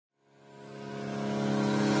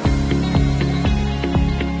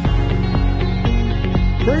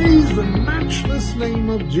praise the matchless name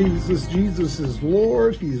of Jesus. Jesus is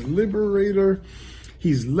Lord. He's liberator.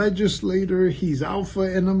 He's legislator. He's Alpha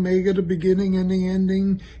and Omega, the beginning and the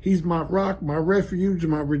ending. He's my rock, my refuge,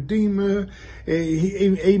 my redeemer.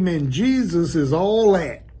 Amen. Jesus is all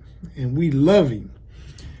that, and we love him.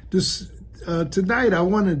 Tonight, I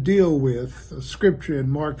want to deal with a scripture in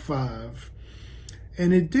Mark 5,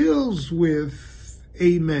 and it deals with,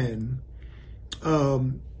 amen,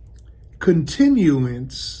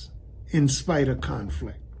 continuance in spite of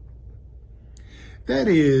conflict. That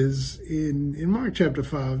is, in Mark chapter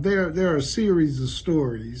 5, there are a series of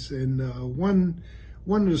stories, and one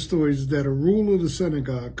of the stories is that a ruler of the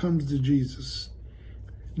synagogue comes to Jesus.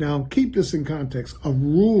 Now, keep this in context. A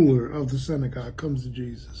ruler of the synagogue comes to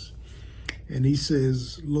Jesus, and he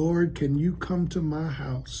says, Lord, can you come to my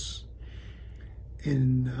house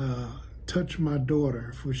and touch my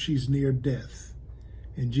daughter, for she's near death?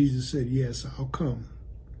 And Jesus said, yes, I'll come.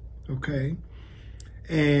 Okay?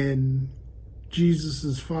 And Jesus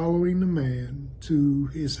is following the man to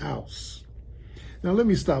his house. Now, let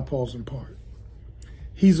me stop, pause, and part.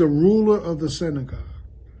 He's a ruler of the synagogue.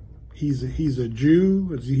 He's a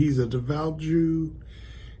Jew. He's a devout Jew.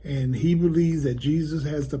 And he believes that Jesus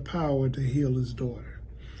has the power to heal his daughter.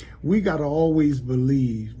 We got to always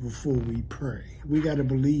believe before we pray. We got to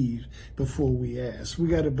believe before we ask. We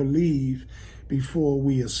got to believe before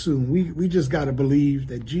we assume. We just got to believe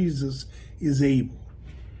that Jesus is able.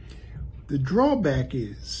 The drawback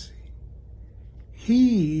is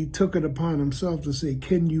he took it upon himself to say,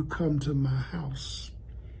 can you come to my house?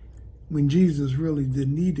 When Jesus really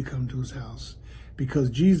didn't need to come to his house, because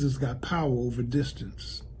Jesus got power over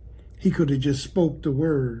distance. He could have just spoke the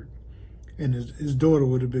word and his daughter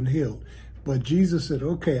would have been healed. But Jesus said,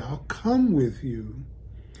 okay, I'll come with you.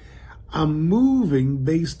 I'm moving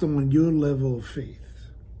based on your level of faith.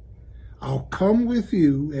 I'll come with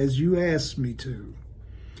you as you asked me to.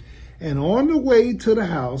 And on the way to the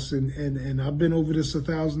house, and I've been over this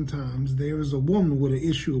 1,000 times, there is a woman with an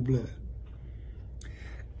issue of blood.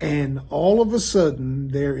 And all of a sudden,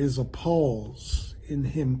 there is a pause in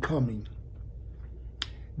him coming.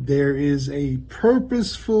 There is a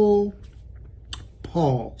purposeful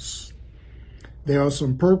pause. There are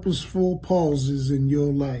some purposeful pauses in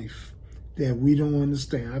your life that we don't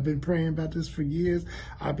understand. I've been praying about this for years.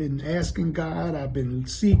 I've been asking God. I've been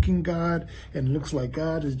seeking God. And it looks like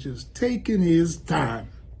God is just taking his time.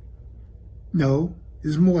 No,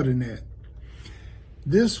 it's more than that.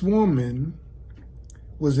 This woman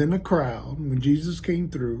was in a crowd when Jesus came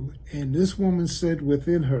through, and this woman said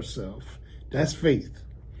within herself, that's faith.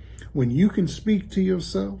 When you can speak to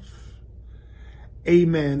yourself,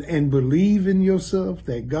 amen, and believe in yourself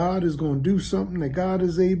that God is going to do something, that God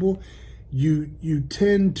is able, you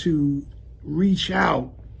tend to reach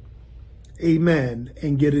out, amen,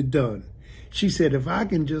 and get it done. She said, if I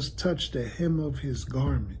can just touch the hem of his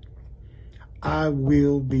garment, I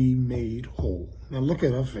will be made whole. Now look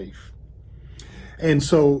at her faith. And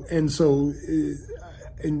so the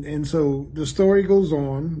story goes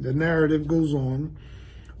on, the narrative goes on,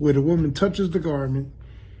 where the woman touches the garment,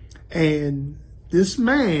 and this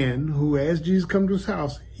man who asked Jesus to come to his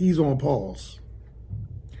house, he's on pause.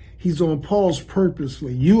 He's on pause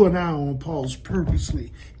purposely. You and I are on pause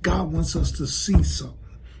purposely. God wants us to see something.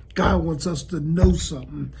 God wants us to know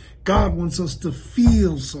something. God wants us to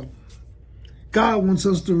feel something. God wants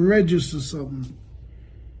us to register something.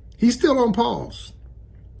 He's still on pause.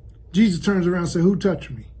 Jesus turns around and says, who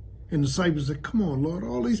touched me? And the disciples said, come on, Lord,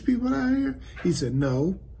 all these people out here? He said,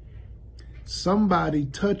 no. Somebody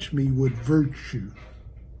touched me with virtue.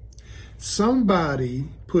 Somebody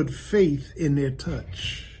put faith in their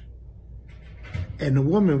touch. And the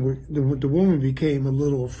woman became a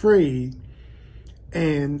little afraid,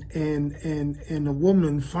 and the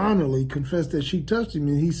woman finally confessed that she touched him,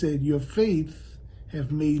 and he said, your faith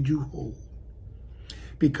have made you whole.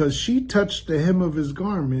 Because she touched the hem of his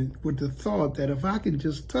garment with the thought that if I can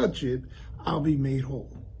just touch it, I'll be made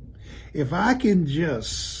whole. If I can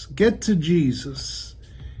just get to Jesus,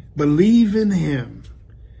 believe in him,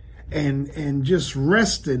 and just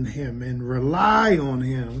rest in him and rely on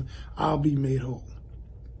him, I'll be made whole.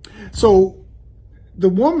 So the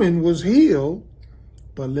woman was healed,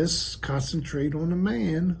 but let's concentrate on the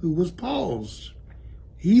man who was paused.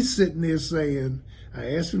 He's sitting there saying,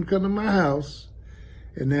 I asked him to come to my house,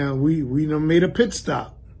 and now we done made a pit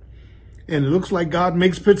stop. And it looks like God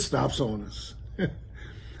makes pit stops on us.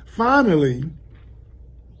 Finally,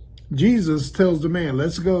 Jesus tells the man,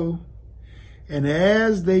 let's go. And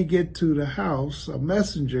as they get to the house, a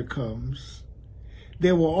messenger comes.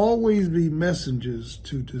 There will always be messengers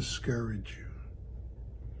to discourage you.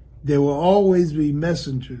 There will always be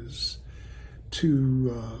messengers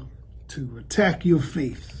to attack your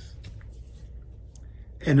faith.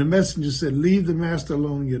 And the messenger said, leave the master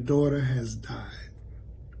alone, your daughter has died.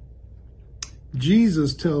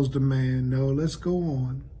 Jesus tells the man, no, let's go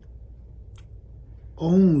on.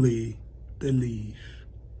 Only believe.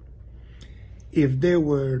 If there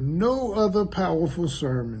were no other powerful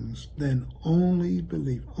sermons, then only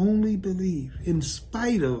believe. Only believe. In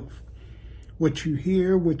spite of what you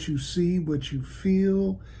hear, what you see, what you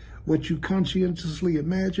feel, what you conscientiously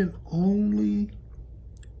imagine, only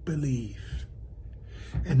believe.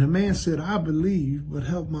 And the man said, I believe, but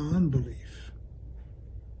help my unbelief.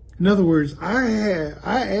 In other words, I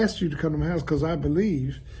asked you to come to my house because I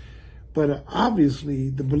believe, but obviously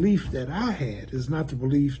the belief that I had is not the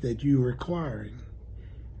belief that you're requiring.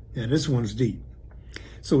 Now this one's deep.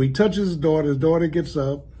 So he touches his daughter gets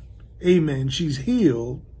up, amen, she's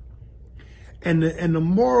healed. And the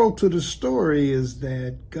moral to the story is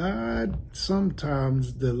that God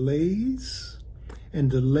sometimes delays,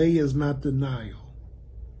 and delay is not denial.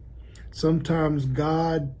 Sometimes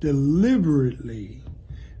God deliberately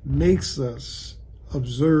makes us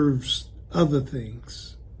observe other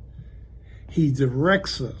things. He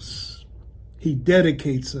directs us. He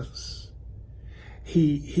dedicates us.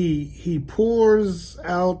 He pours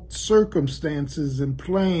out circumstances and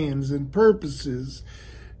plans and purposes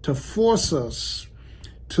to force us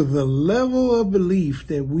to the level of belief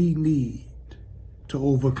that we need to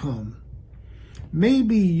overcome.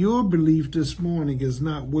 Maybe your belief this morning is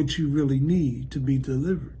not what you really need to be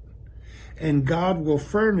delivered. And God will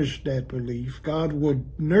furnish that belief. God will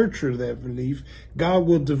nurture that belief. God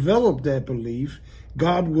will develop that belief.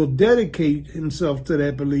 God will dedicate himself to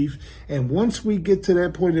that belief. And once we get to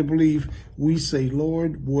that point of belief, we say,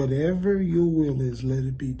 Lord, whatever your will is, let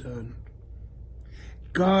it be done.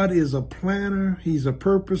 God is a planner. He's a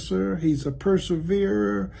purposer. He's a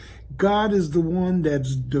perseverer. God is the one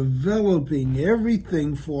that's developing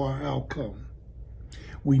everything for our outcome.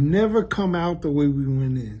 We never come out the way we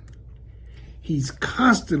went in. He's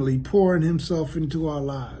constantly pouring himself into our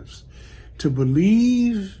lives to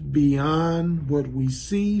believe beyond what we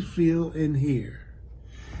see, feel, and hear.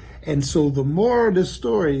 And so the moral of the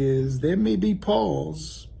story is there may be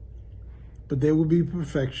pause, but there will be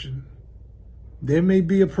perfection. There may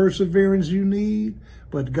be a perseverance you need,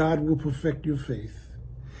 but God will perfect your faith.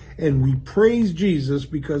 And we praise Jesus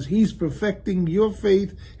because he's perfecting your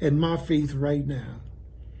faith and my faith right now.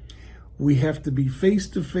 We have to be face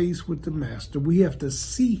to face with the Master. We have to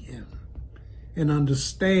see him and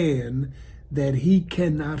understand that he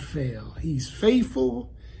cannot fail. He's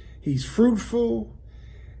faithful. He's fruitful.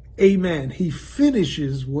 Amen. He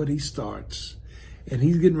finishes what he starts. And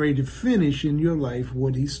he's getting ready to finish in your life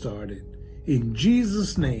what he started. In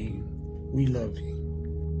Jesus' name, we love you.